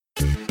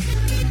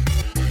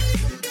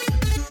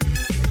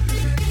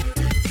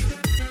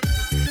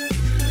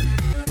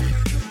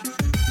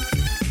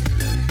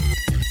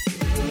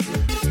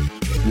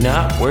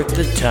Not Worth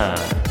the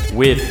Time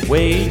with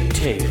Wade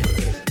Taylor.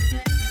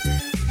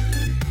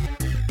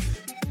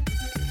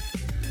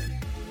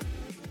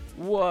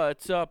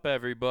 What's up,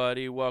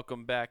 everybody?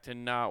 Welcome back to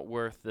Not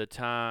Worth the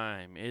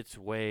Time. It's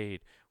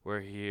Wade. We're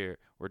here.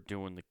 We're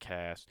doing the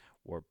cast.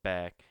 We're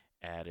back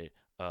at it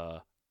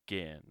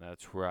again.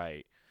 That's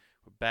right.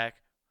 We're back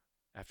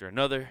after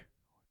another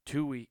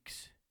 2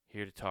 weeks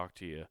here to talk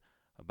to you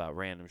about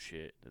random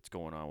shit that's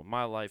going on with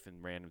my life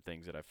and random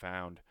things that I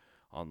found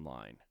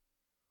online.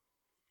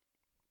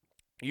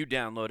 You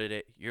downloaded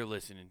it. You're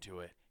listening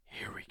to it.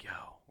 Here we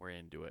go. We're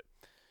into it.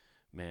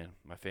 Man,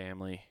 my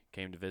family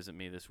came to visit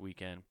me this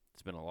weekend.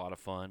 It's been a lot of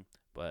fun,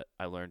 but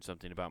I learned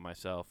something about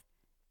myself.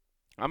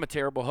 I'm a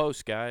terrible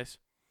host, guys.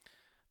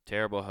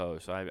 Terrible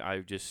host.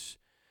 I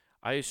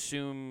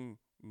assume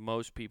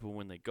most people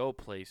when they go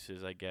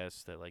places, I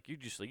guess, that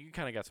you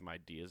kind of got some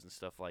ideas and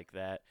stuff like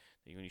that.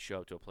 When you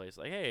show up to a place,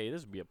 hey,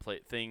 this would be a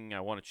thing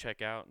I want to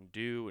check out and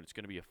do, and it's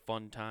going to be a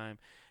fun time.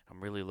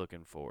 I'm really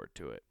looking forward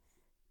to it.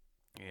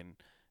 And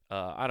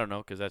I don't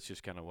know, because that's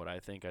just kind of what I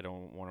think. I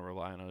don't want to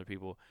rely on other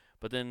people.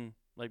 But then,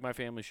 my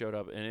family showed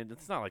up, and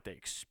it's not like they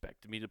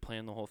expected me to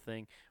plan the whole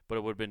thing, but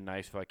it would have been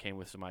nice if I came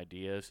with some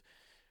ideas.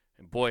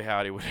 And boy,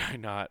 howdy, was I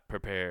not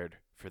prepared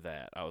for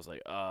that. I was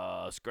like,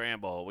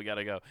 scramble, we got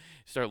to go.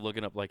 Start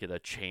looking up, at the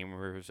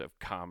Chambers of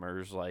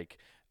Commerce,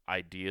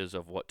 ideas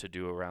of what to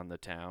do around the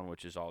town,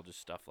 which is all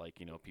just stuff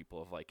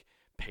people have,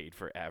 paid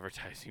for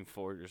advertising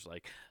for. Just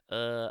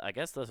I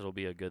guess this will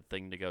be a good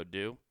thing to go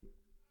do.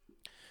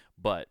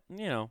 But,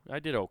 I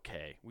did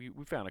okay. We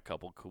found a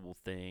couple cool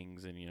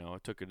things, and, I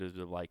took it to,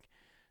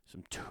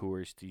 some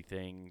touristy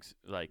things,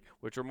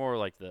 which are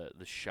more the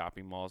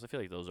shopping malls. I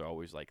feel like those are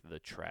always, the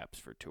traps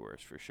for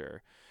tourists, for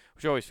sure.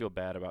 Which I always feel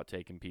bad about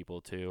taking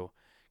people to,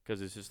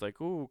 because it's just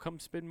ooh, come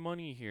spend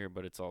money here.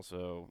 But it's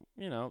also,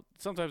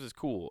 sometimes it's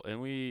cool.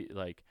 And we,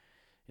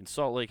 in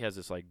Salt Lake has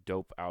this,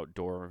 dope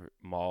outdoor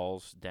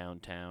malls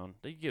downtown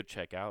that you can go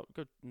check out.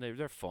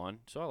 They're fun,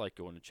 so I like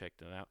going to check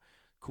them out.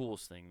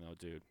 Coolest thing, though,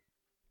 dude.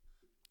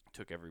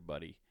 Took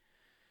everybody,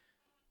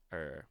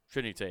 or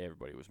shouldn't even say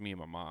everybody, it was me and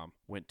my mom,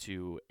 went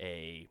to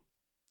a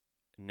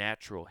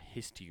natural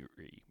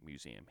history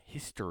museum.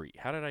 History.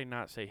 How did I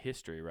not say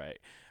history right?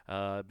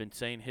 I've been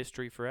saying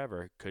history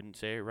forever. Couldn't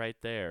say it right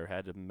there.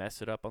 Had to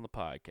mess it up on the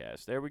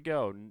podcast. There we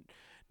go.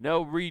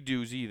 No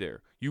redos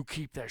either. You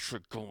keep that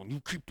shit going.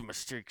 You keep the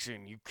mistakes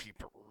in. You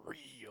keep it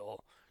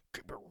real.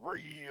 Keep it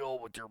real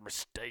with your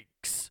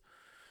mistakes.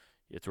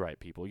 It's right,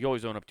 people. You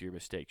always own up to your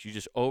mistakes. You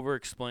just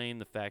over-explain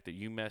the fact that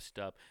you messed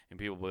up, and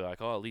people will be like,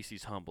 oh, at least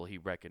he's humble. He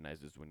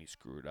recognizes when he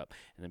screwed up.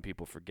 And then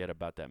people forget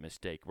about that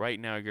mistake. Right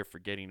now, you're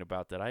forgetting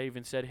about that. I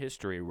even said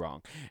history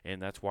wrong,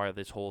 and that's why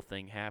this whole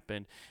thing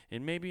happened.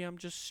 And maybe I'm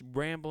just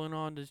rambling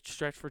on to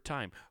stretch for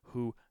time.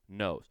 Who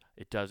knows?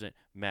 It doesn't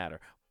matter.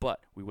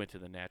 But we went to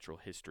the Natural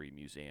History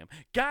Museum.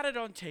 Got it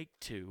on take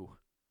 2.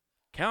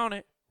 Count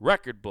it.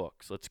 Record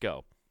books. Let's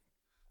go.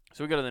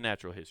 So we go to the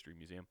Natural History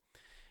Museum.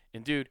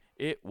 And, dude,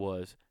 it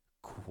was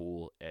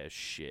cool as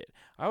shit.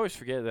 I always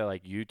forget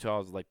that,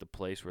 Utah is, the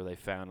place where they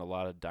found a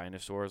lot of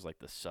dinosaurs,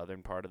 the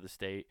southern part of the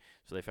state.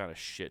 So they found a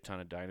shit ton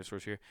of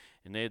dinosaurs here.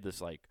 And they had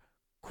this,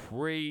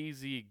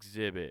 crazy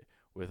exhibit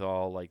with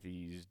all,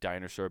 these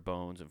dinosaur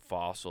bones and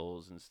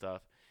fossils and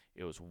stuff.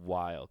 It was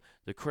wild.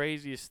 The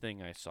craziest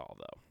thing I saw,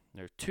 though,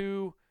 there are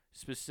 2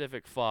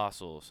 specific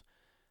fossils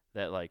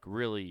that,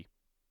 really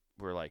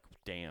were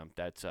damn,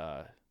 that's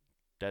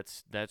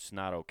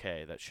not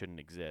okay. That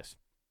shouldn't exist.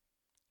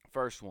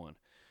 First one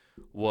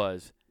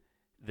was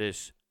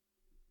this,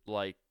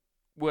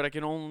 what I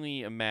can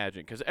only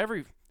imagine, because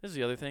this is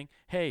the other thing.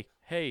 Hey,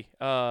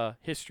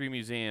 history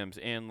museums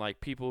and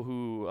people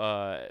who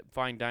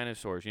find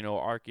dinosaurs,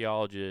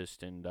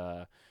 archaeologists and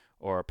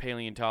or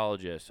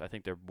paleontologists. I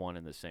think they're one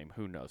and the same.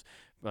 Who knows?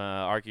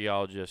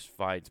 Archaeologist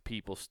finds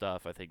people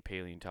stuff. I think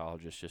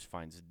paleontologist just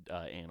finds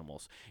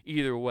animals.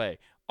 Either way,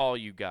 all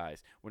you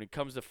guys, when it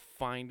comes to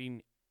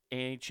finding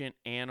ancient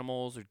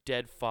animals or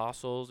dead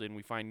fossils, and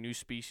we find new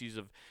species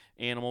of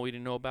animal we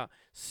didn't know about,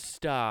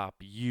 stop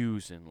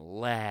using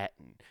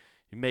Latin.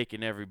 You're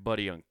making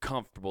everybody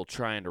uncomfortable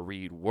trying to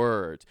read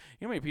words.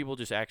 You know how many people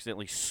just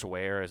accidentally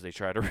swear as they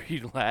try to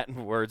read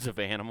Latin words of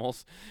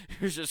animals?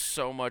 There's just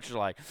so much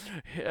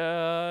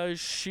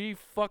she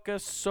fucking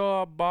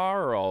saw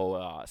borrow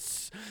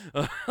us.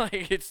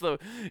 It's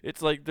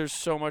there's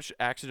so much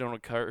accidental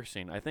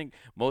cursing. I think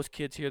most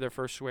kids hear their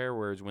first swear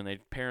words when their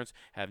parents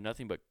have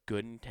nothing but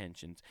good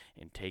intentions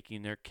in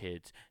taking their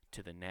kids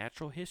to the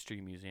Natural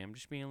History Museum,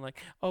 just being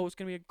oh, it's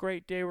going to be a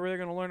great day where they're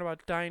going to learn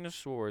about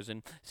dinosaurs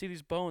and see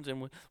these bones,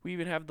 and we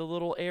even have the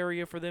little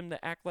area for them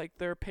to act like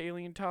they're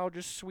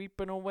paleontologists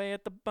sweeping away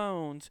at the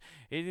bones.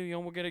 And,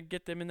 we're going to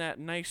get them in that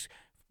nice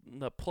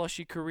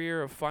plushy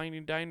career of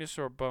finding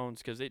dinosaur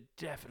bones, because it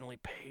definitely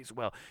pays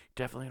well.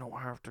 Definitely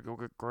don't have to go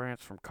get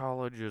grants from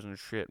colleges and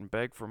shit and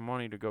beg for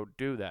money to go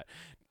do that.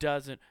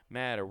 Doesn't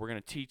matter. We're going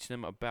to teach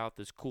them about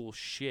this cool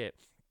shit.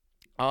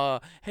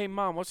 Hey,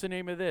 Mom, what's the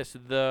name of this?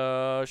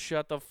 The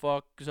shut the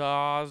fuck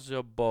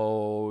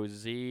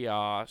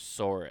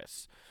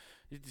Zazobosaurus.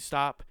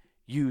 Stop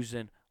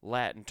using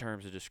Latin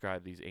terms to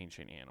describe these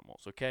ancient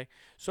animals, okay?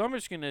 So I'm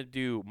just going to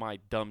do my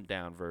dumbed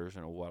down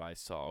version of what I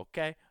saw,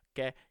 okay?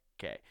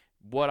 Okay.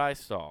 What I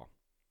saw,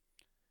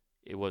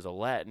 it was a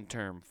Latin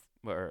term,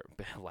 or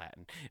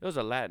Latin. It was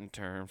a Latin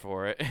term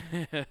for it.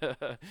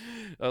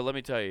 Let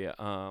me tell you,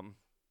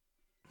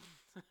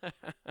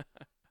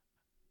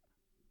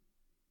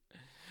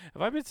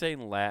 have I been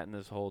saying Latin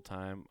this whole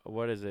time?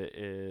 What is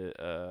it?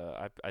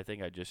 I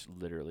think I just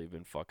literally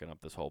been fucking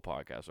up this whole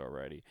podcast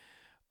already.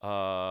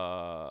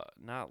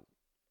 Not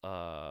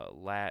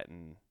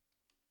Latin.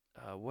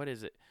 What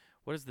is it?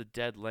 What is the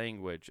dead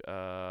language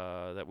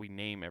that we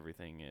name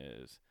everything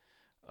is?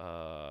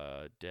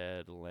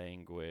 Dead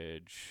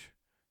language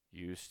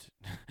used.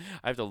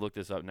 I have to look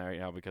this up now right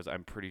now because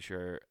I'm pretty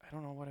sure. I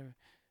don't know what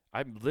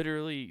I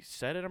literally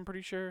said it. I'm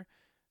pretty sure.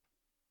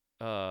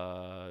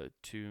 To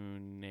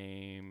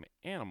name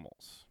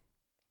animals.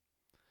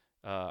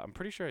 I'm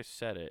pretty sure I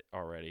said it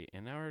already,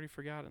 and I already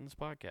forgot it in this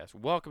podcast.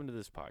 Welcome to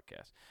this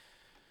podcast.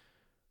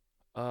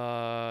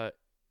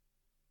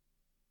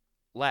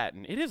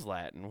 Latin. It is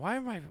Latin. Why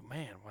am I,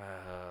 man?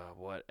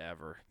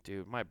 Whatever,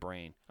 dude. My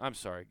brain. I'm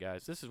sorry,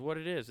 guys. This is what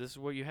it is. This is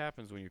what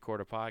happens when you record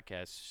a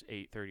podcast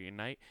 8:30 at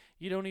night.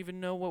 You don't even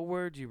know what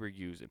words you were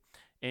using.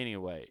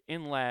 Anyway,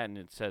 in Latin,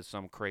 it says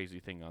some crazy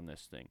thing on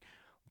this thing,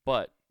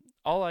 but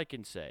all I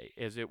can say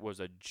is it was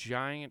a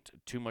giant,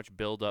 too much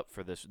build up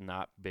for this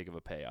not big of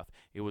a payoff.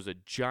 It was a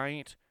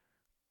giant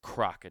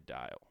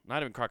crocodile.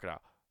 Not even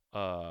crocodile.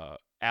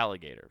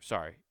 Alligator.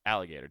 Sorry,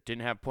 alligator.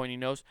 Didn't have pointy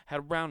nose, had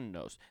a round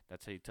nose.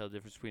 That's how you tell the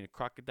difference between a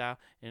crocodile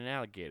and an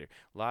alligator.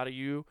 A lot of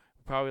you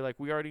probably like,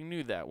 we already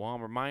knew that. Well,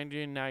 I'm reminding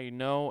you, now you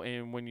know,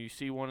 and when you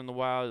see one in the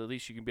wild, at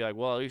least you can be like,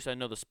 well, at least I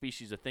know the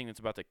species of thing that's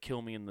about to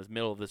kill me in the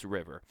middle of this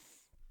river.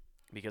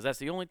 Because that's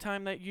the only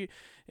time that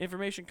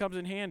information comes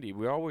in handy.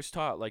 We're always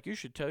taught, like, you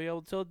should be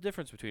able to tell the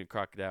difference between a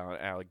crocodile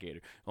and an alligator.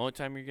 The only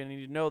time you're going to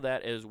need to know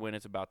that is when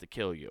it's about to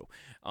kill you.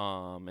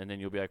 And then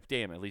you'll be like,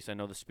 damn, at least I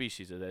know the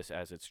species of this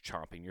as it's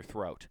chomping your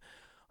throat.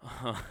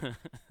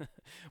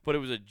 But it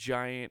was a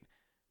giant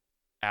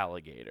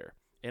alligator.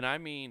 And I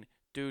mean,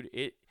 dude,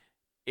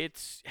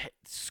 its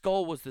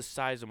skull was the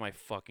size of my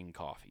fucking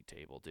coffee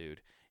table,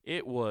 dude.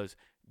 It was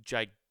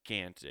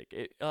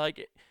gigantic.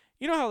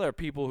 You know how there are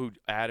people who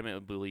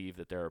adamantly believe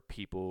that there are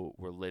people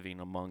who were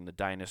living among the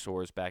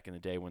dinosaurs back in the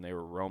day when they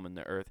were roaming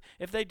the earth?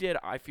 If they did,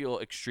 I feel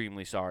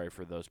extremely sorry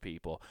for those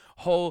people.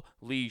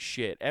 Holy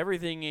shit.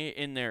 Everything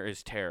in there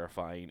is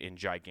terrifying and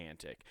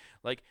gigantic.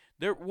 Like,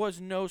 there was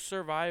no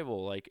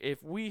survival. Like,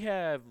 if we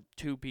have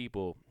two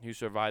people who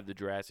survived the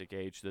Jurassic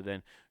Age,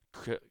 then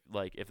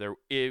like if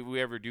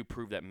we ever do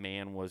prove that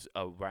man was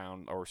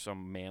around or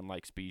some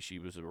man-like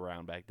species was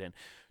around back then,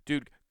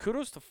 dude,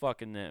 kudos to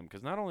fucking them,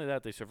 because not only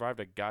that, they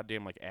survived a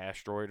goddamn like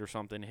asteroid or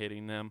something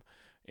hitting them,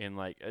 and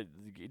like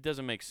it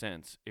doesn't make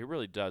sense. It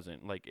really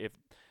doesn't. Like, if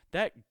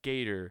that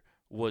gator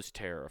was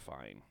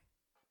terrifying,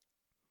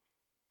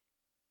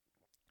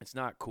 it's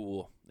not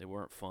cool. They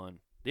weren't fun.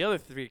 The other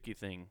freaky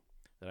thing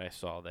that I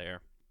saw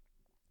there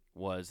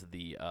was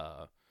the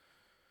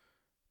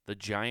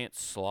giant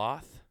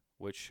sloth,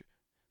 which,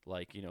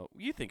 like, you know,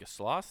 you think of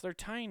sloths, they're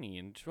tiny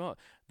and small.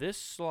 This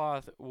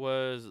sloth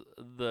was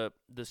the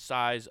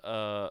size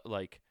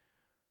like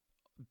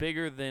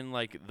bigger than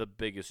like the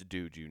biggest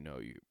dude you know.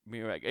 I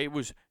mean, like, it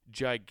was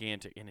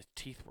gigantic, and his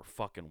teeth were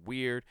fucking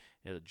weird.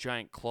 He had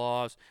giant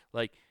claws.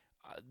 Like,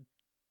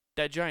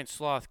 that giant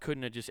sloth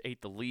couldn't have just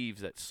ate the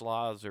leaves that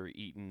sloths are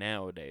eating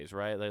nowadays,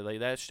 right? Like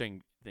that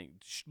thing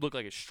looked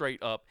like it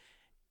straight up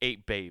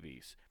ate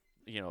babies.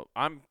 You know,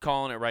 I'm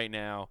calling it right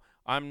now.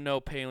 I'm no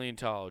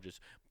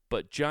paleontologist,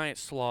 but giant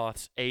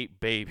sloths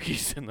ate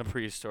babies in the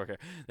prehistoric era.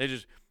 They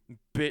just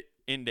bit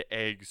into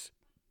eggs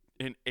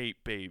and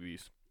ate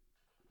babies.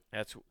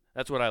 That's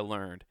what I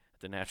learned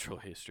at the Natural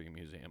History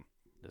Museum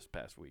this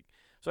past week.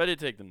 So I did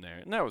take them there,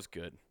 and that was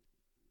good.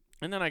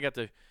 And then I got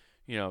to,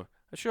 you know,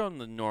 I showed them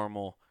the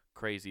normal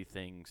crazy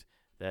things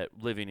that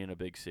living in a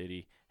big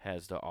city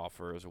has to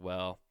offer as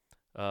well.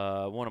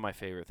 One of my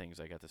favorite things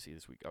I got to see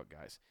this week,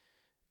 guys,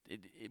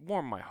 it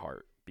warmed my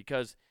heart,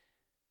 because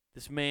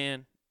this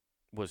man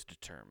was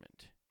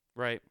determined,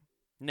 right?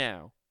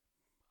 Now,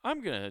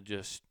 I'm going to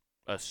just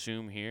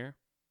assume here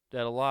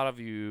that a lot of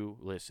you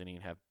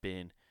listening have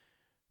been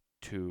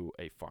to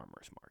a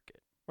farmer's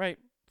market, right?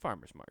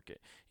 Farmer's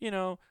market. You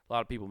know, a lot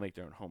of people make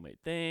their own homemade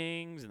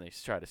things, and they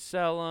try to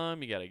sell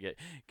them. You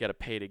gotta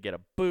pay to get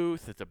a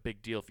booth. It's a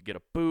big deal if you get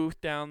a booth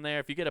down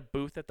there. If you get a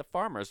booth at the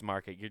farmer's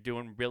market, you're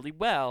doing really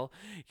well.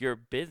 Your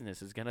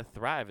business is gonna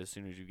thrive as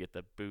soon as you get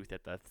the booth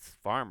at the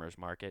farmer's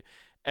market.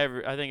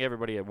 I think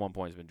everybody at one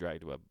point has been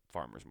dragged to a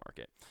farmer's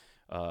market.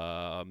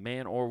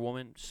 Man or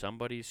woman,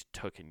 somebody's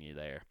taking you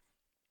there,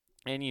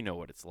 and you know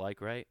what it's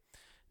like, right?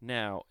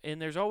 Now, and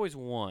there's always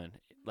one,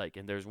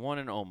 and there's one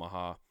in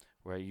Omaha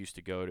where I used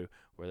to go to,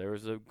 where there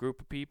was a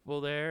group of people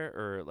there,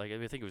 or like, I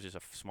think it was just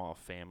a small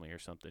family or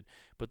something,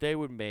 but they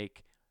would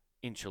make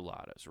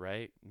enchiladas,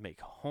 right? Make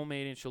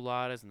homemade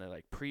enchiladas, and they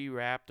like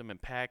pre-wrapped them and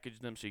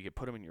packaged them so you could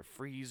put them in your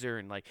freezer,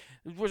 and like,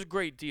 it was a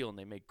great deal, and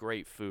they make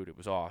great food. It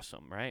was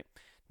awesome, right?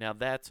 Now,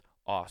 that's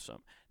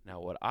Awesome. Now,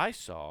 what I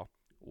saw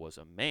was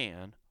a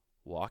man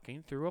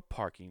walking through a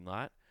parking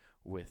lot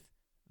with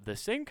the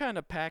same kind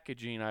of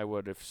packaging I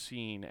would have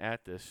seen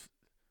at this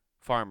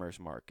farmer's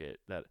market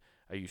that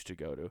I used to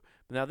go to.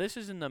 Now, this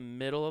is in the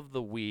middle of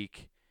the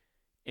week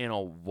in a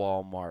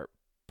Walmart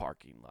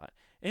parking lot.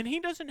 And he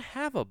doesn't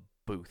have a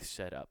booth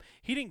set up.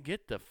 He didn't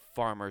get the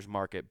farmer's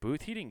market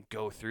booth. He didn't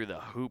go through the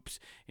hoops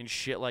and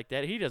shit like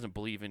that. He doesn't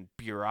believe in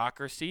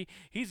bureaucracy.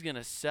 He's going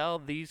to sell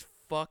these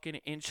fucking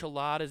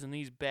enchiladas in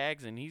these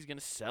bags, and he's going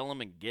to sell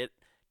them and get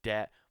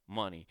that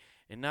money.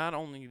 And not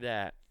only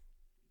that,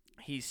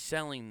 he's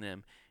selling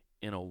them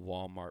in a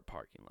Walmart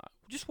parking lot.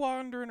 Just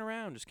wandering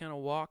around, just kind of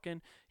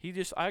walking.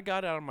 I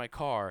got out of my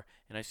car,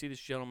 and I see this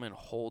gentleman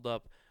hold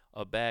up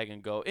a bag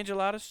and go,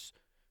 enchiladas?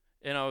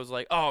 And I was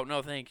like, oh,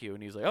 no, thank you.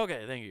 And he's like,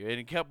 okay, thank you. And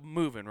he kept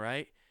moving,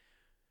 right?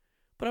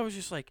 But I was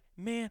just like,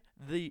 man,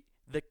 the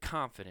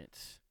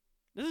confidence.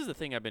 This is the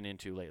thing I've been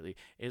into lately,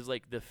 is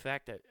like the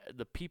fact that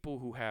the people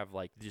who have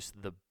like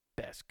just the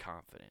best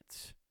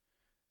confidence.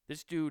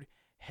 This dude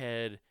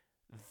had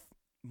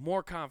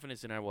more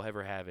confidence than I will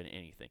ever have in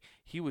anything.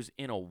 He was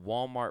in a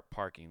Walmart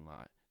parking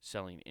lot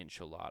selling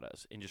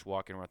enchiladas and just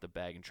walking around the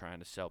bag and trying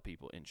to sell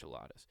people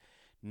enchiladas.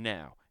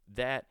 Now,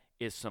 that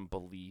is some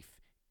belief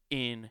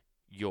in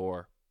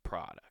your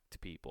product,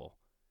 people.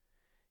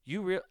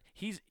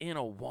 He's in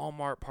a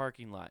Walmart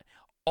parking lot.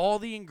 All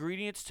the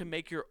ingredients to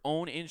make your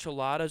own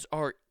enchiladas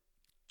are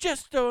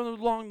just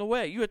along the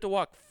way. You have to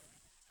walk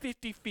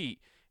 50 feet,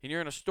 and you're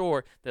in a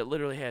store that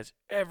literally has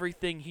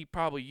everything he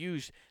probably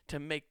used to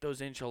make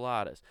those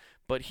enchiladas.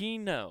 But he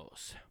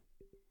knows.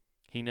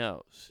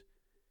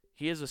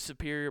 He has a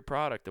superior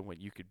product than what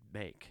you could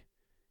make.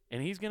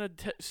 And he's going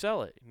to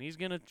sell it. And he's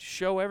going to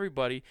show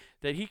everybody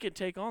that he can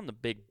take on the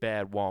big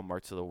bad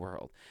Walmarts of the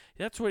world.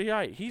 That's what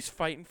he's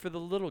fighting for the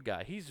little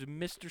guy. He's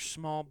Mr.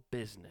 Small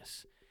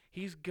Business.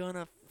 He's going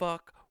to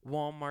fuck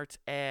Walmart's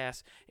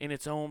ass in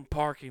its own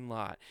parking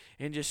lot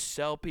and just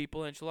sell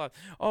people enchiladas.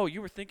 Oh,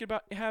 you were thinking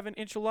about having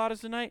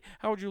enchiladas tonight?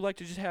 How would you like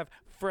to just have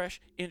fresh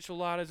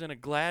enchiladas in a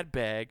Glad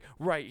bag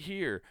right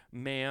here,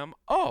 ma'am?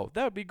 Oh,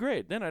 that would be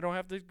great. Then I don't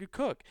have to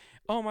cook.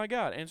 Oh my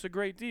God, and it's a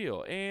great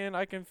deal. And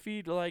I can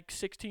feed like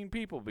 16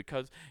 people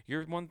because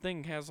your one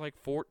thing has like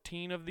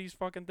 14 of these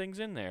fucking things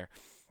in there.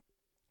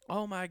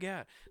 Oh my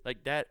God.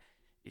 Like that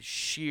is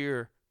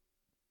sheer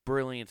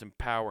brilliance and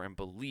power and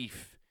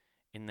belief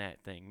in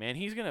that thing, man.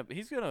 He's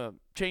gonna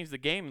change the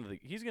game.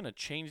 He's gonna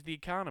change the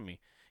economy.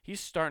 He's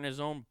starting his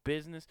own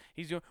business.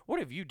 He's doing. What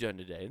have you done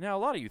today? Now, a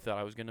lot of you thought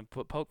I was gonna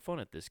poke fun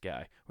at this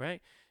guy,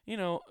 right?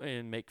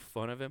 And make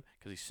fun of him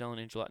because he's selling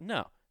enchiladas.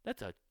 No,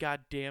 that's a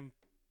goddamn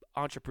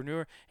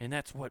entrepreneur, and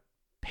that's what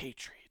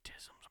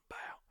patriotism's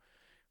about,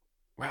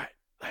 right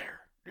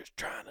there. Just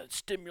trying to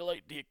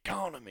stimulate the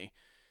economy.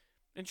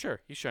 And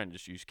sure, he's trying to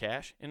just use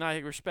cash, and I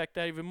respect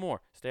that even more.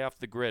 Stay off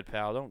the grid,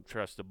 pal. Don't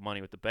trust the money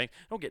with the bank.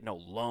 Don't get no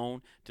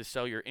loan to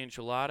sell your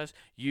enchiladas.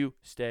 You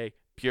stay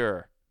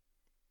pure.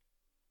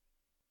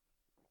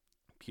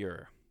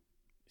 Pure.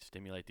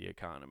 Stimulate the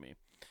economy.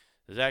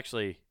 This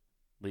actually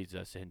leads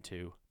us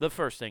into the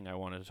first thing I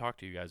wanted to talk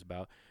to you guys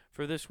about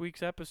for this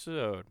week's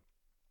episode.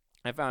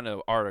 I found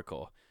an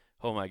article.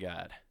 Oh my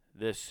God.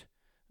 This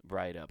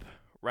right up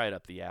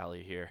the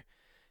alley here.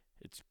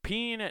 It's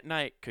peeing at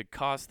night could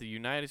cost the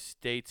United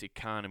States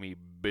economy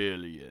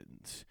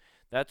billions.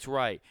 That's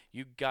right.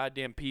 You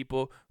goddamn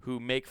people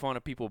who make fun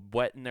of people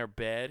wetting their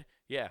bed.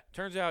 Yeah,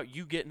 turns out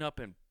you getting up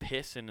and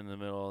pissing in the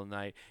middle of the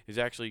night is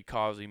actually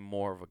causing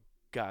more of a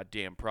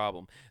goddamn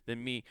problem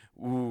than me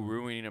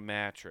ruining a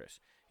mattress.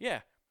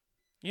 Yeah,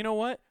 you know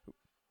what?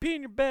 Peeing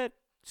in your bed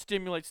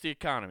stimulates the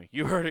economy.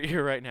 You heard it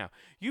here right now.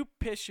 You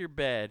piss your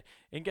bed,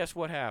 and guess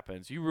what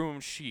happens? You ruin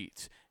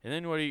sheets. And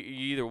then you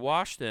either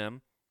wash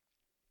them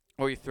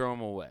or you throw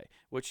them away,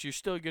 which you're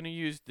still going to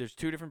use. There's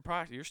two different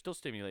products. You're still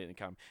stimulating the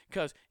economy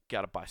because you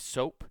got to buy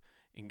soap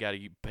and got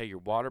to pay your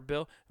water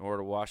bill in order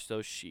to wash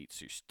those sheets.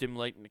 So you're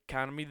stimulating the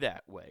economy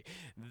that way.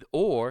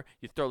 Or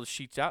you throw the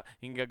sheets out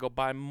and you got to go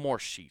buy more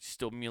sheets,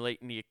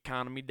 stimulating the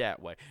economy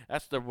that way.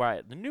 That's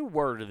the new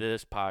word of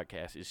this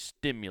podcast is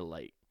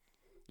stimulate.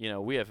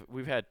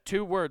 We've had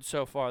two words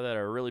so far that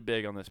are really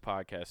big on this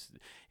podcast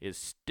is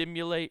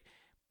stimulate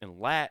and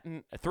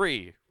Latin.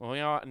 3.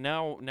 Well,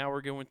 now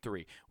we're going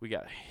 3. We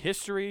got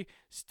history,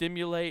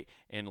 stimulate,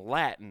 and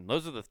Latin.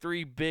 Those are the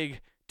 3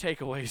 big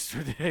takeaways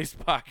for today's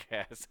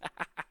podcast.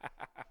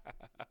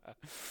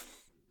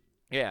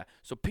 Yeah,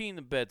 so peeing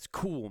the bed's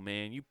cool,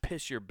 man. You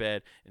piss your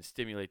bed and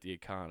stimulate the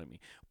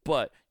economy.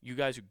 But you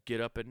guys who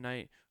get up at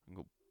night and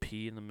go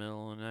pee in the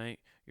middle of the night,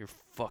 you're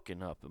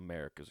fucking up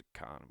America's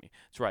economy.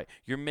 That's right.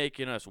 You're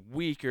making us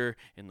weaker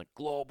in the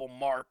global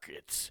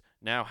markets.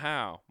 Now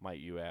how, might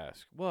you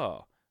ask?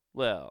 Well,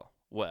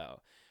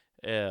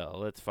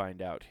 let's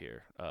find out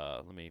here.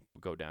 Let me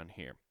go down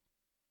here.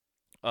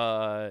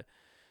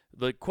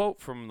 The quote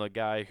from the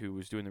guy who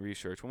was doing the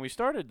research. When we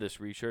started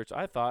this research,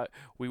 I thought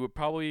we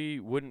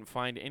wouldn't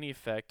find any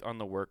effect on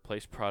the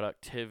workplace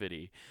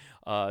productivity.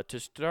 To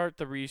start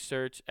the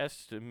research,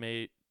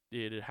 estimated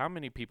how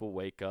many people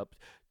wake up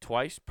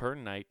twice per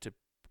night to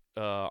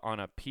on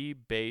a P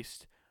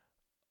based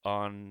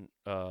on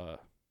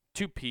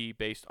 2P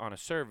based on a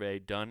survey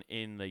done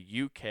in the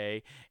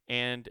UK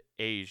and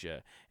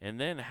Asia, and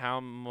then how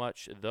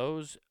much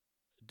those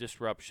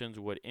disruptions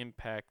would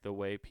impact the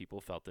way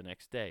people felt the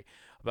next day.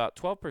 About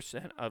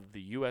 12% of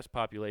the U.S.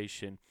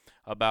 population,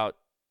 about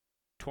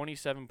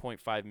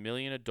 27.5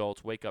 million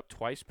adults, wake up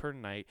twice per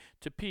night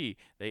to pee,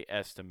 they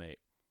estimate.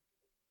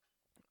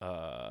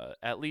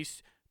 At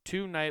least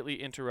 2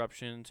 nightly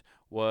interruptions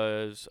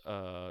was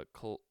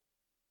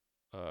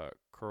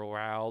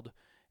corralled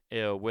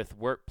with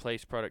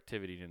workplace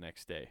productivity the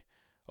next day.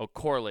 Oh,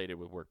 correlated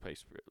with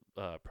workplace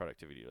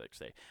productivity the next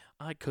day.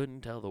 I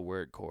couldn't tell the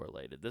word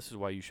correlated. This is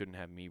why you shouldn't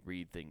have me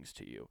read things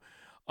to you.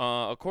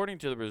 According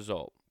to the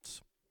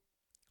results,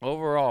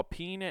 overall,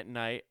 peeing at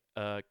night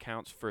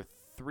counts for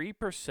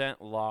 3%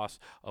 loss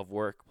of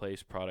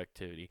workplace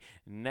productivity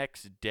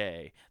next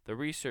day, the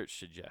research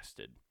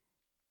suggested.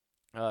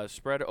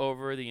 Spread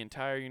over the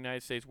entire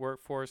United States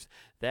workforce,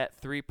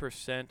 that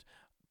 3%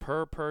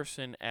 per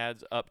person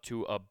adds up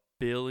to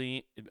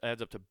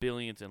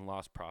billions in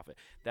lost profit.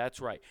 That's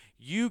right.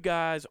 You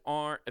guys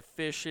aren't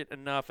efficient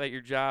enough at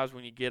your jobs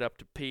when you get up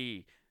to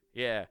pee.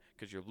 Yeah,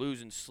 because you're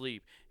losing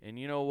sleep. And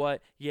you know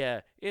what?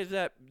 Yeah, is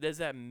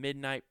that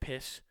midnight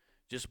piss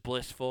just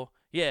blissful?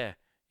 Yeah.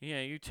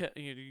 Yeah, you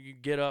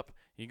get up,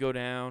 you go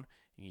down,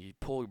 and you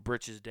pull your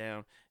britches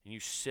down, and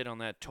you sit on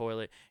that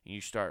toilet, and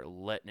you start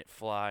letting it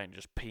fly and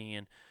just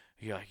peeing.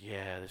 You're like,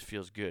 yeah, this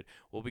feels good.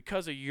 Well,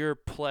 because of your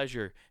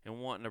pleasure and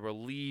wanting to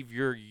relieve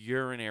your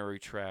urinary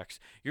tracts,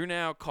 you're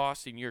now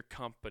costing your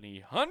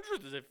company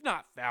hundreds, if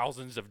not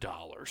thousands of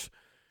dollars.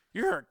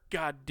 You're a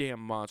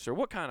goddamn monster.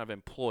 What kind of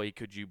employee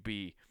could you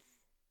be?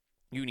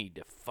 You need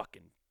to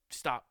fucking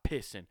stop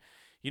pissing.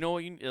 You know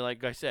what?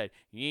 Like I said,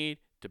 you need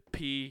to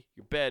pee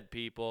your bed,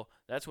 people.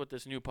 That's what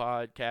this new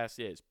podcast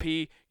is.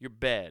 Pee your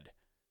bed.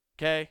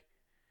 Okay?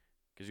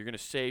 Because you're going to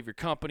save your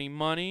company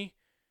money.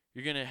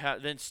 You're going to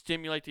then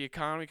stimulate the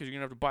economy because you're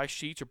going to have to buy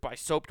sheets or buy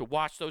soap to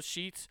wash those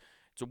sheets.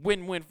 It's a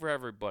win-win for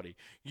everybody.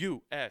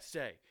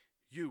 USA.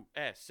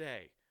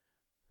 USA.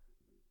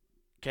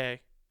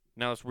 Okay?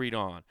 Now let's read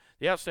on.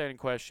 The outstanding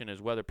question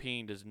is whether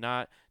peeing does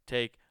not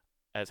take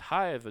as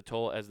high of a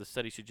toll as the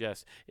study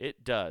suggests.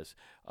 It does.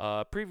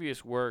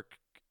 Previous work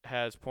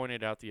has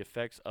pointed out the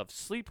effects of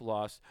sleep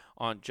loss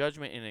on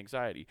judgment and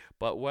anxiety,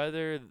 but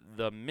whether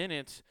the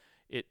minutes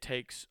it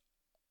takes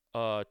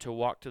to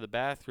walk to the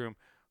bathroom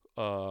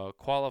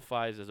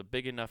qualifies as a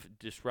big enough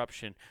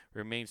disruption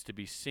remains to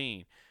be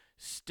seen.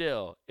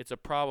 Still, it's a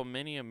problem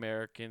many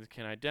Americans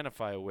can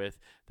identify with,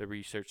 the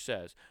research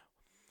says.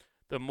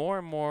 The more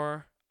and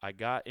more I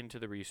got into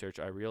the research,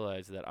 I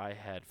realized that I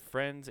had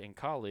friends and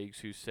colleagues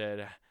who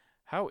said,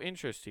 how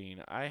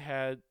interesting, I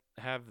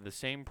have the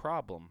same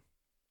problem.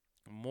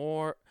 The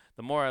more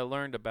I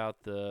learned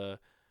about this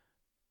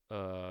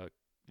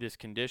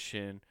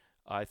condition,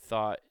 I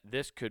thought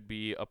this could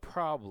be a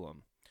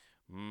problem.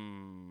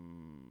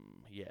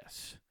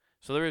 Yes.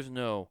 So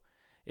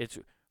it's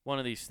one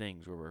of these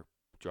things where we're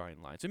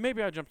drawing lines. And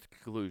maybe I jumped to the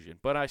conclusion,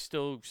 but I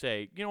still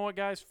say, you know what,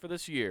 guys, for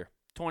this year,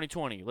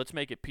 2020, let's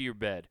make it pee your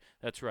bed.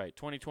 That's right.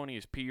 2020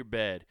 is pee your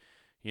bed.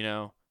 You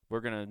know, we're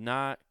going to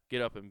not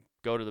get up and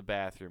go to the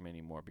bathroom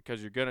anymore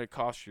because you're going to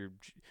cost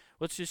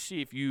let's just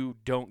see if you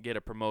don't get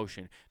a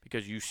promotion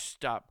because you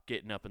stopped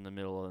getting up in the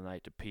middle of the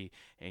night to pee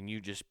and you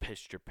just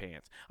pissed your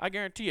pants. I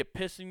guarantee you,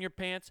 pissing your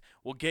pants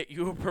will get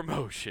you a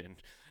promotion.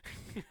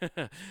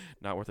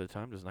 Not worth the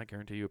time does not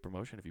guarantee you a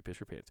promotion if you piss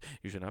your pants.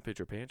 You should not piss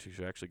your pants. You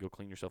should actually go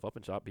clean yourself up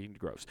and stop being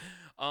gross.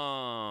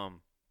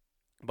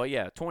 But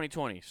yeah,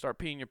 2020, start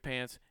peeing your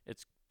pants.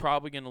 It's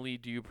probably going to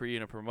lead to you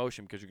in a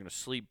promotion because you're going to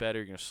sleep better.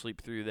 You're going to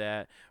sleep through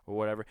that or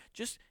whatever.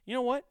 Just, you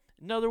know what?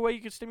 Another way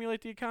you can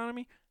stimulate the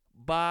economy?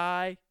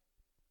 Buy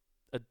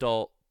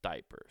adult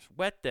diapers.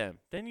 Wet them.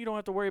 Then you don't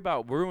have to worry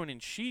about ruining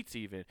sheets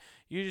even.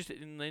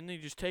 Then you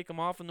just take them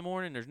off in the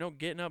morning. There's no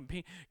getting up and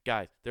peeing.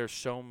 Guys, there's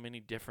so many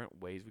different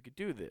ways we could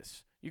do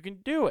this. You can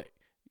do it.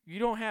 You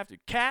don't have to.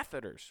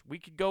 Catheters. We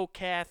could go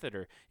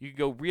catheter. You could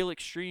go real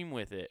extreme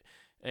with it.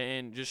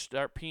 And just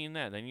start peeing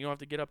that. Then you don't have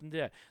to get up and do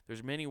that.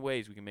 There's many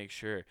ways we can make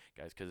sure,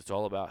 guys, because it's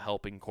all about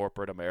helping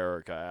corporate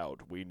America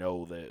out. We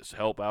know this.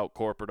 Help out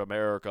corporate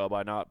America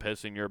by not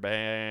pissing your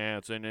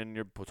pants and in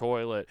your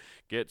toilet.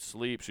 Get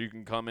sleep so you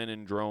can come in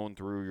and drone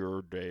through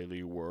your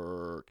daily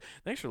work.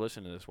 Thanks for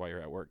listening to this while you're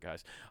at work,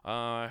 guys.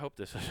 I hope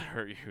this doesn't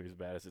hurt you as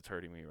bad as it's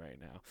hurting me right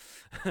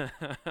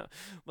now.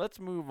 Let's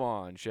move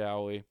on,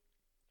 shall we?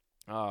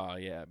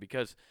 Yeah,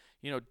 because,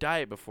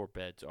 diet before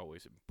bed's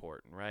always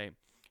important, right?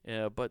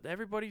 But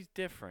everybody's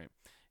different,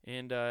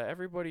 and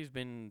everybody's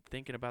been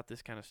thinking about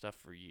this kind of stuff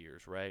for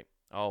years, right?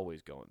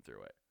 Always going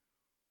through it.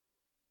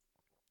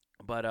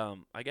 But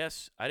I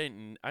guess I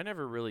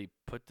never really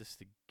put this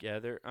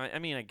together. I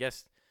mean, I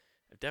guess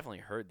I've definitely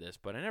heard this,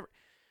 but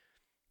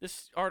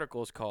this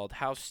article is called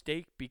 "How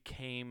Steak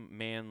Became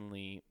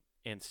Manly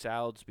and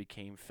Salads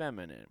Became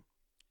Feminine."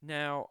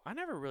 Now, I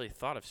never really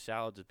thought of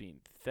salads as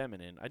being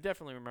feminine. I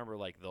definitely remember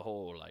the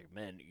whole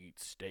men eat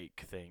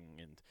steak thing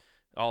and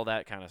all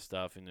that kind of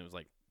stuff, and it was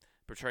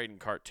portrayed in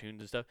cartoons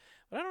and stuff.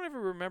 But I don't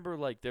ever remember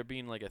like there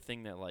being like a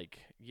thing that like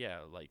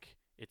like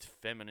it's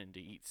feminine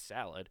to eat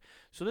salad.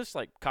 So this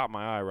like caught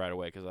my eye right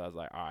away because I was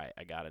like, all right,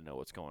 I gotta know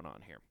what's going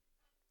on here.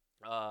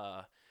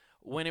 Uh,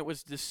 when it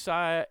was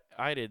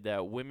decided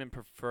that women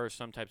prefer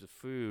some types of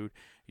food,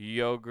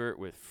 yogurt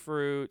with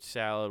fruit,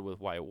 salad with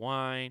white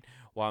wine,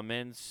 while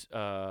men's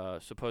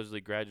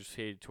supposedly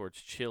gravitated towards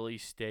chili,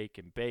 steak,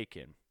 and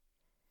bacon.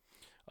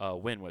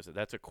 When was it?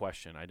 That's a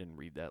question. I didn't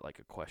read that like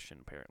a question,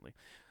 apparently.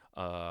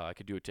 I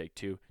could do a take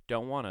two.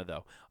 Don't wanna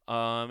though.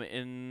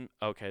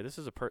 Okay, this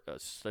is a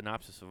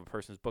synopsis of a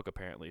person's book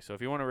apparently. So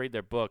if you want to read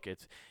their book,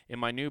 it's in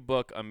my new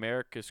book,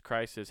 America's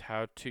Crisis: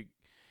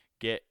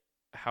 Get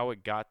How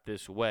It Got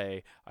This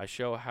Way. I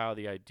show how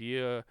the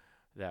idea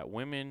that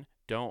women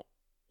don't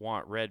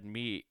want red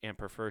meat and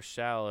prefer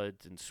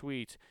salads and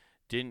sweets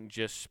didn't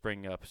just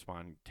spring up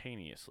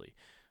spontaneously.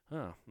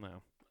 Oh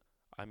no,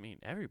 I mean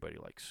everybody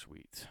likes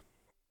sweets.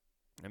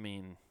 I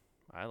mean,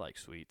 I like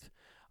sweets.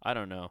 I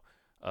don't know.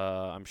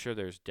 I'm sure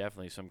there's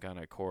definitely some kind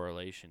of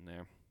correlation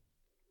there.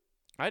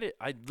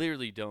 I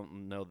literally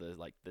don't know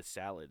the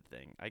salad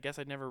thing. I guess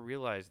I never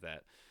realized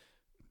that.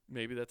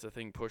 Maybe that's a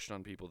thing pushed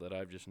on people that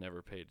I've just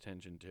never paid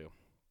attention to.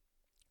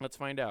 Let's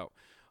find out.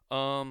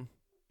 Um,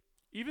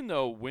 Even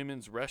though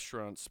women's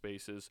restaurant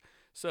spaces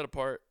set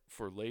apart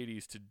for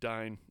ladies to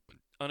dine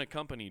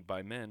unaccompanied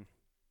by men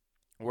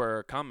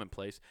were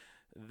commonplace,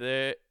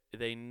 they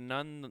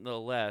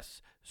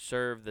nonetheless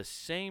serve the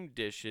same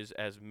dishes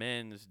as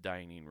men's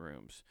dining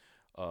rooms.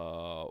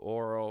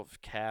 Oral,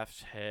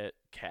 calf's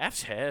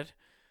head.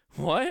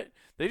 What?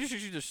 They just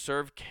usually just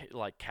serve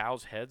like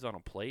cows' heads on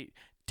a plate.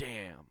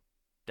 Damn,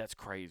 that's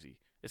crazy.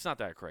 It's not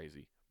that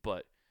crazy,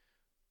 but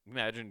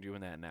imagine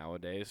doing that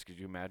nowadays. Could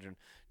you imagine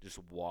just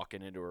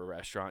walking into a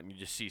restaurant and you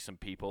just see some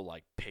people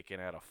like picking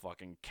at a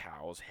fucking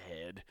cow's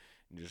head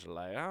and just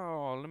like,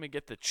 oh, let me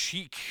get the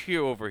cheek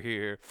over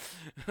here.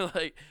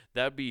 Like,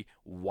 that'd be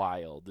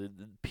wild. The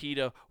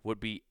PETA would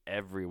be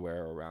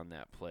everywhere around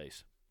that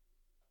place.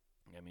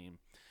 I mean,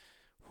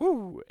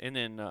 whoo. And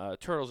then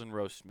turtles and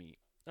roast meat.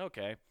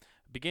 Okay.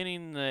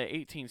 Beginning the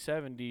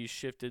 1870s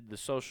shifted the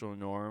social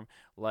norm,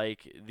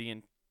 like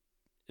the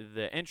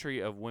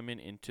entry of women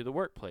into the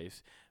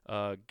workplace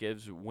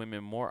gives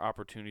women more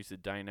opportunities to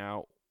dine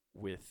out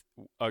with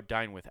or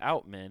dine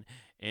without men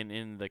and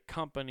in the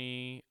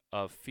company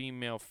of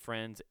female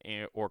friends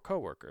or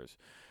coworkers.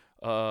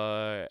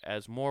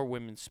 As more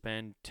women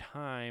spend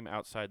time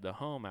outside the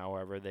home,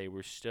 however, they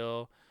were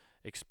still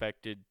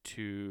expected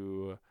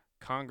to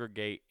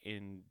congregate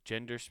in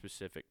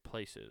gender-specific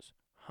places.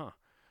 Huh.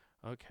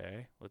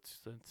 Okay. Let's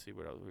see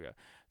what else we got.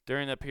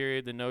 During that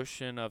period, the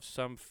notion of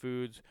some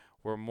foods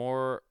were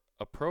more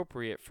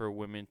appropriate for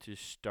women to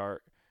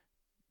start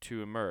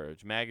to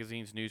emerge.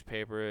 Magazines,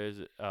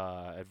 newspapers,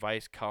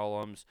 advice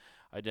columns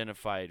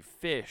identified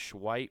fish,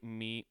 white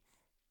meat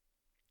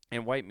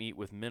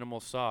with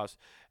minimal sauce,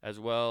 as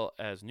well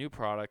as new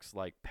products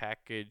like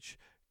packaged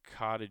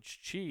cottage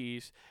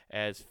cheese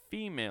as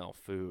female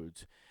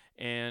foods.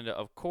 And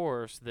of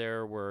course,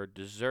 there were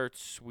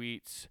desserts,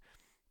 sweets,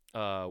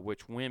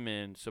 which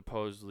women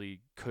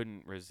supposedly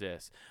couldn't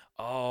resist.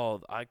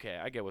 Oh, okay,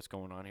 I get what's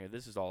going on here.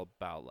 This is all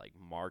about like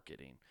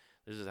marketing.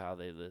 This is how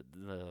the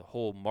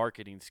whole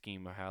marketing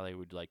scheme of how they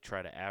would like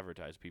try to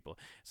advertise people.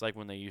 It's like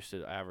when they used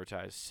to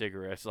advertise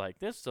cigarettes, like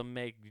this will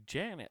make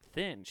Janet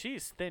thin.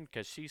 She's thin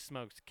because she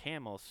smokes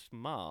Camel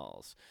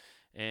Smalls,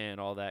 and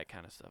all that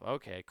kind of stuff.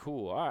 Okay,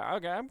 cool. All right,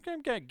 okay, I'm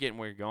getting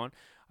where you're going.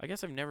 I guess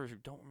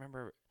don't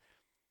remember.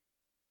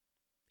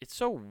 It's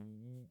so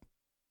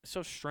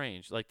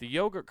strange. Like the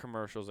yogurt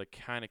commercials, I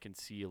kind of can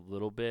see a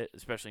little bit,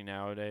 especially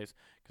nowadays,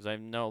 because I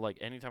know like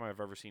anytime I've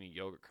ever seen a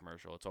yogurt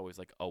commercial, it's always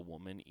like a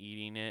woman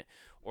eating it,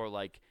 or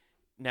like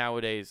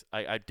nowadays,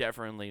 I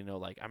definitely know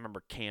like I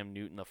remember Cam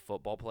Newton, the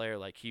football player,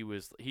 like he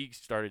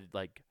started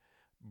like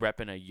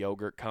repping a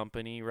yogurt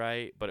company,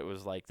 right? But it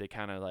was like they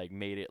kind of like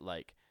made it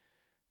like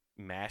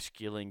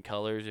masculine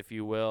colors, if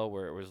you will,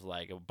 where it was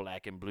like a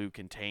black and blue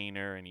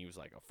container, and he was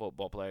like a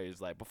football player.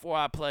 He's like, before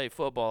I play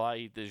football, I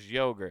eat this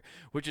yogurt,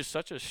 which is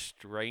such a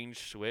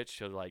strange switch.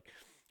 So like,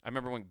 I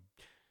remember when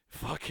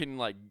fucking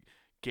like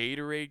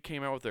Gatorade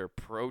came out with their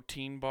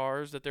protein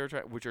bars that they were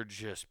trying, which are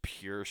just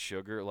pure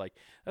sugar. Like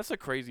that's the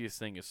craziest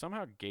thing is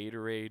somehow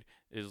Gatorade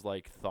is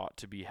like thought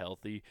to be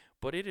healthy,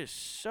 but it is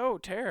so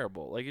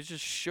terrible. Like it's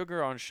just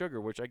sugar on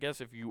sugar, which I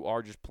guess if you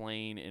are just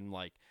plain and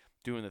like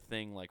doing the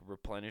thing like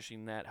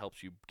replenishing that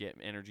helps you get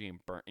energy and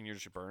you're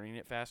just burning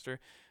it faster.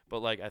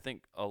 But like I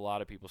think a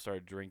lot of people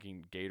started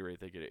drinking Gatorade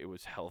thinking it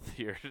was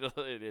healthier.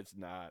 It's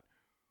not.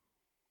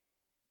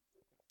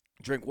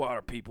 Drink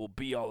water, people.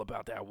 Be all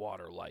about that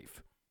water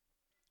life.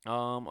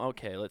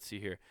 Okay, let's see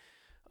here.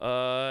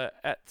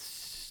 At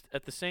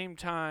the same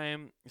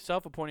time,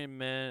 self-appointed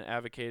men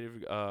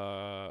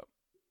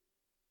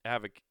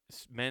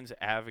men's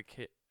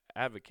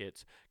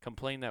advocates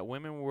complained that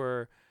women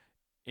were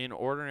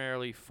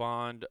inordinately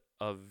fond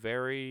of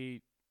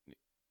the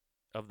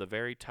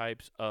very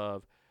types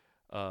of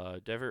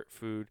dessert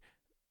food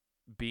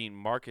being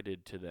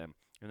marketed to them.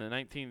 In the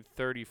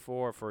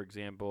 1934, for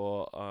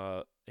example,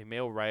 a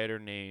male writer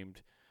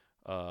named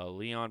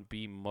Leon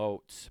B.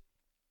 Moats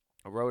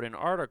wrote an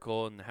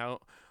article in the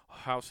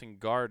House and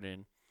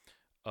Garden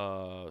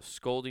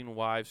scolding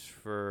wives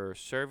for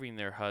serving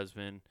their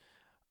husband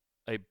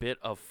a bit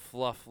of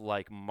fluff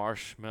like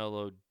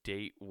marshmallow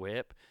date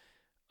whip.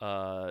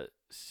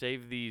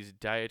 Save these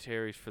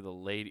dietaries for the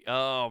lady.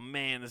 Oh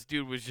man, this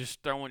dude was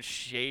just throwing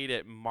shade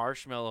at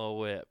marshmallow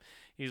whip.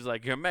 He's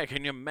like, "You're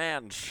making your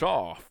man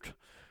soft.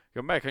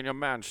 You're making your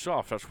man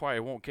soft. That's why he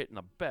won't get in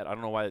the bed." I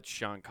don't know why it's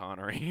Sean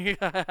Connery.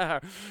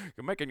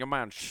 You're making your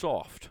man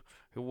soft.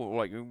 He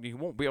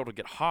won't be able to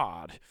get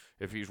hard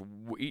if he's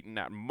eating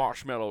that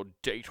marshmallow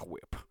date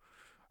whip.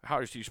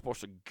 How is he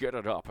supposed to get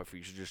it up if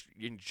he's just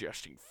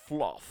ingesting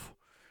fluff?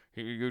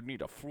 You need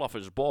to fluff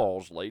his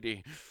balls,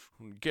 lady.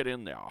 Get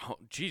in there.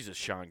 Jesus,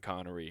 Sean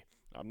Connery.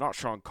 I'm not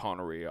Sean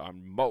Connery.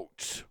 I'm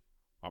Moats.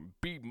 I'm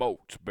B.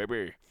 Moats,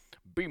 baby.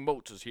 B.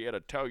 Moats is here to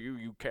tell you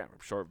you can't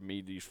serve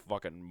me these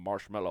fucking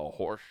marshmallow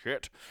horse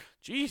shit.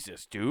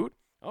 Jesus, dude.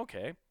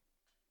 Okay.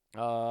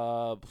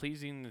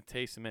 Pleasing the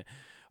taste of men.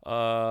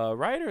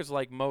 Writers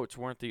like Moats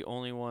weren't the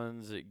only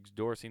ones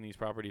endorsing these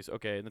properties.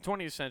 Okay, in the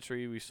 20th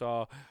century, we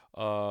saw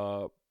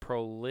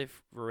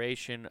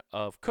proliferation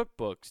of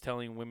cookbooks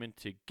telling women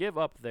to give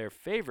up their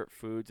favorite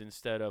foods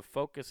instead of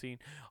focusing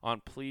on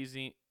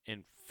pleasing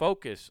and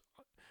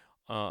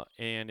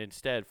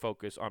instead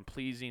focus on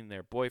pleasing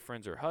their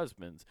boyfriends or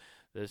husbands.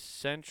 The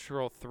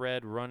central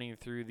thread running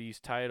through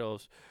these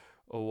titles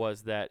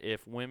was that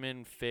if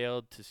women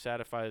failed to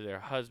satisfy their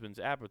husband's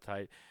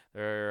appetite,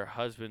 their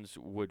husbands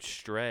would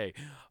stray.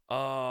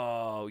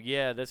 Oh,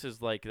 yeah, this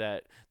is like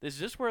that. This is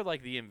just where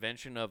like the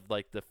invention of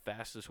like the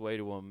fastest way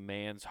to a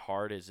man's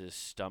heart is his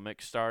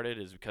stomach started,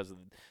 is because of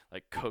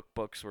like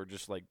cookbooks were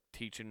just like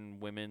teaching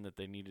women that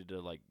they needed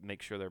to like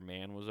make sure their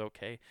man was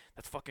okay.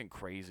 That's fucking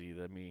crazy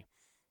to me.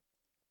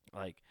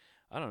 Like,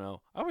 I don't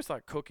know. I always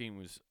thought cooking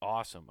was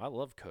awesome. I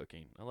love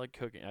cooking. I like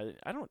cooking.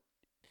 I don't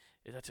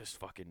that's just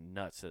fucking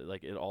nuts.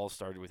 Like it all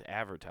started with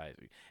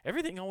advertising.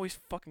 Everything always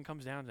fucking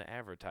comes down to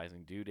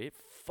advertising, dude. It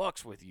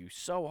fucks with you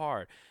so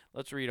hard.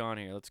 Let's read on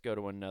here. Let's go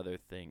to another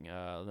thing,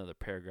 another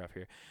paragraph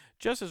here.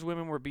 Just as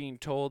women were being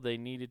told they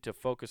needed to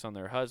focus on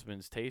their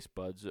husband's taste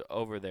buds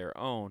over their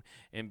own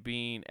and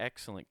being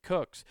excellent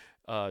cooks,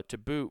 to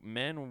boot,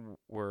 men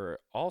were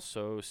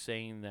also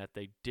saying that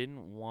they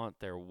didn't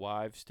want their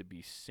wives to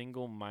be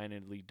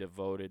single-mindedly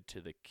devoted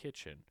to the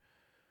kitchen.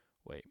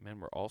 Wait, men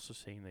were also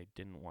saying they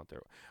didn't want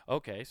their.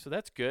 Okay, so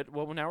that's good.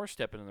 Well, now we're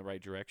stepping in the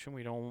right direction.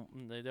 They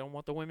don't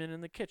want the women in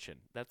the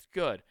kitchen. That's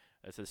good.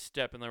 That's a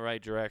step in the right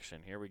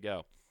direction. Here we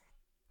go.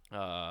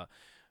 It's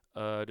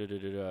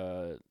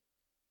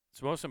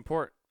most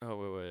important.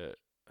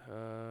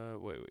 Oh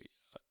wait.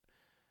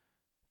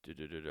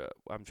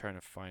 I'm trying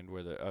to find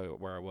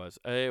where I was.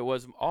 It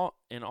was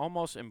an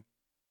almost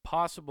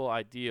impossible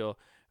ideal,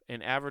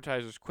 and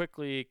advertisers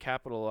quickly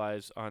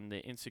capitalized on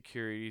the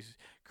insecurities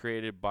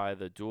created by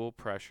the dual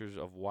pressures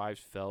of wives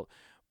felt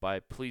by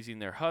pleasing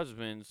their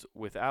husbands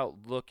without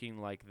looking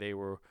like they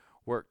were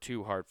worked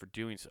too hard for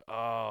doing so.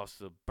 Oh,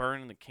 so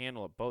burning the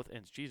candle at both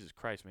ends. Jesus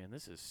Christ, man,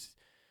 this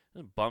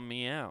bummed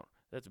me out.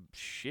 That's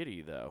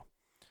shitty though.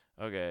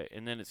 Okay,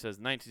 and then it says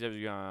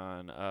 1970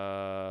 on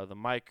the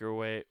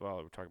microwave. Well,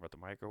 we're talking about the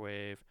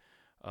microwave.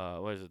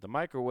 What is it? The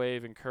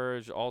microwave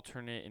encouraged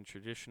alternate and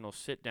traditional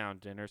sit-down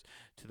dinners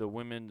to the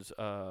women's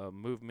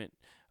movement.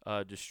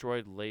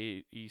 Destroyed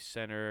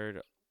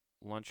lady-centered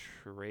lunch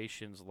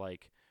rations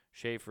like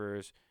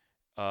Schaefer's,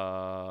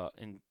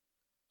 and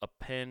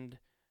append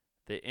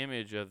the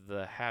image of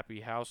the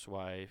happy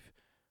housewife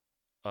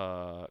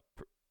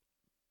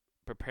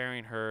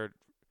preparing her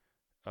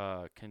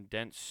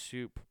condensed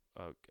soup.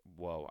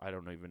 Whoa, I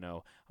don't even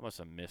know. I must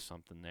have missed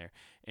something there.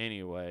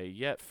 Anyway,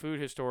 yet food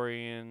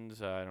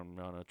historians, I don't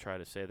know how to try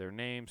to say their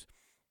names.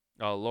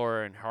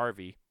 Laura and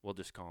Harvey, we'll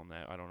just call them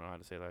that. I don't know how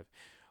to say that.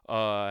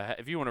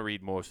 If you want to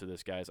read most of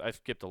this, guys, I've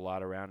skipped a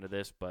lot around to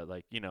this, but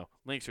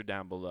links are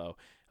down below.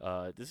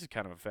 This is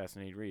kind of a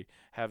fascinating read.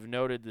 Have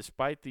noted,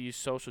 despite these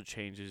social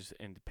changes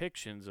and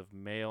depictions of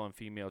male and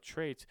female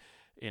traits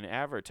in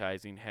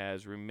advertising,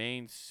 has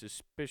remained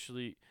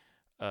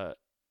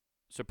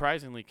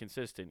surprisingly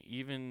consistent,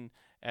 even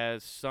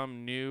as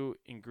some new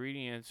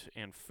ingredients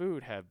and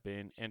food have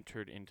been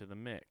entered into the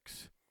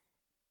mix.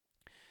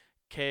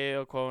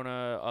 Kale,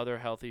 quinoa, other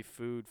healthy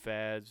food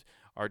fads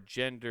are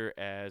gendered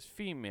as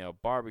female.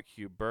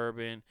 Barbecue,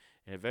 bourbon,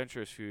 and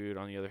adventurous food,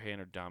 on the other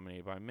hand, are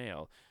dominated by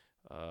male.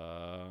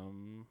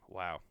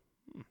 Wow.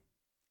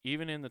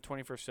 Even in the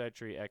 21st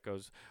century,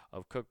 echoes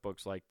of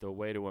cookbooks like The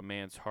Way to a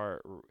Man's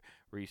Heart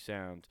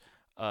resound,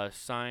 a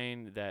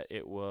sign that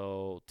it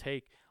will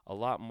take a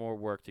lot more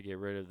work to get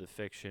rid of the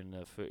fiction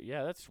of food.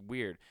 Yeah, that's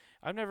weird.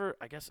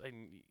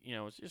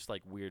 It's just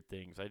like weird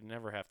things. I'd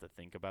never have to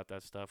think about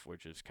that stuff,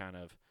 which is kind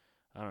of,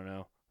 I don't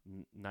know,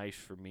 nice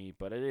for me.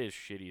 But it is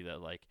shitty that,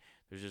 like,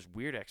 there's just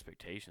weird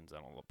expectations that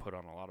I'll put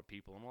on a lot of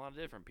people and a lot of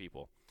different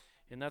people.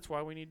 And that's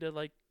why we need to,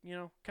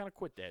 kind of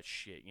quit that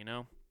shit,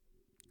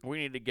 We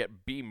need to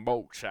get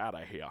B-Moats out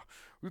of here.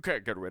 You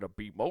can't get rid of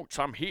B-Moats.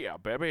 I'm here,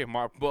 baby.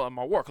 My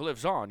work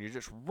lives on. You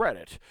just read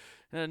it.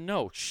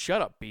 No,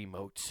 shut up,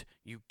 B-Moats.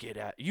 You get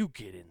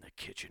in the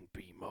kitchen,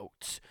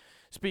 B-Moats.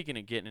 Speaking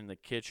of getting in the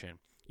kitchen,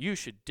 you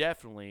should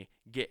definitely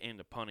get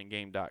into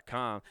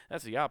puntinggame.com.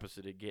 That's the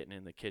opposite of getting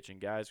in the kitchen,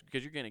 guys,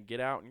 because you're going to get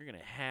out and you're going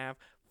to have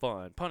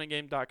fun.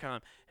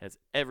 Puntinggame.com has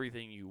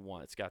everything you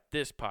want. It's got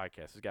this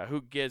podcast. It's got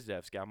Who Gives F.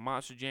 It's got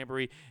Monster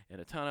Jamboree and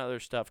a ton of other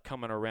stuff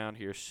coming around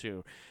here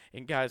soon.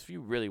 And, guys, if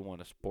you really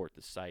want to support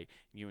the site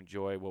and you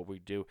enjoy what we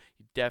do,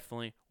 you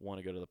definitely want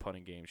to go to the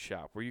Punting Game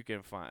shop where you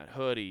can find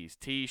hoodies,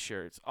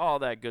 T-shirts, all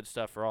that good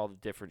stuff for all the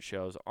different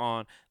shows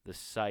on the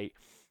site.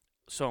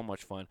 So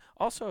much fun.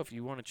 Also, if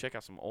you want to check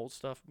out some old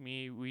stuff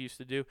we used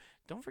to do,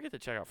 don't forget to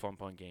check out Fun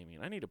Pun Gaming.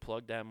 I need to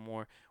plug that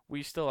more.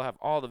 We still have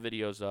all the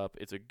videos up.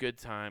 It's a good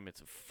time.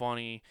 It's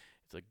funny.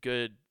 It's a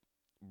good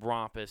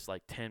rompus,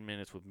 like 10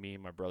 minutes with me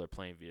and my brother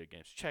playing video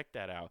games. Check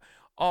that out.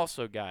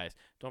 Also, guys,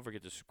 don't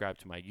forget to subscribe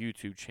to my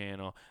YouTube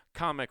channel,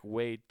 Comic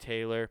Wade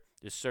Taylor.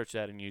 Just search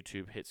that in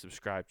YouTube, hit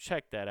subscribe,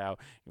 check that out.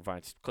 You can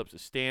find clips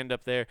of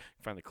stand-up there. You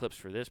can find the clips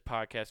for this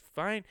podcast.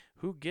 Find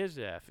Who Gives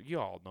a F.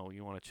 You all know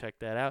you want to check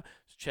that out.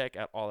 So check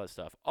out all that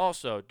stuff.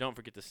 Also, don't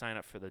forget to sign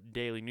up for the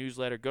daily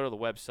newsletter. Go to the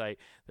website.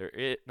 There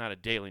is not a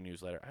daily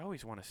newsletter. I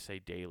always want to say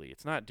daily.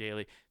 It's not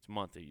daily. It's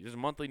monthly. There's a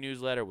monthly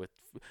newsletter with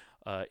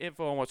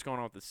info on what's going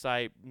on with the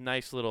site.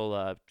 Nice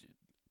little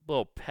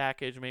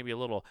package, maybe a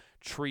little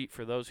treat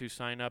for those who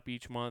sign up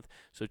each month.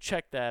 So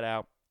check that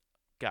out.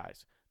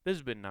 Guys, this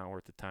has been Not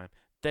Worth the Time.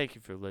 Thank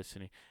you for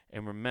listening.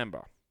 And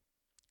remember,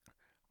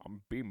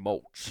 I'm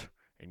B-Moats,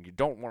 and you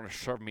don't want to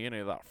serve me any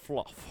of that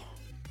fluff.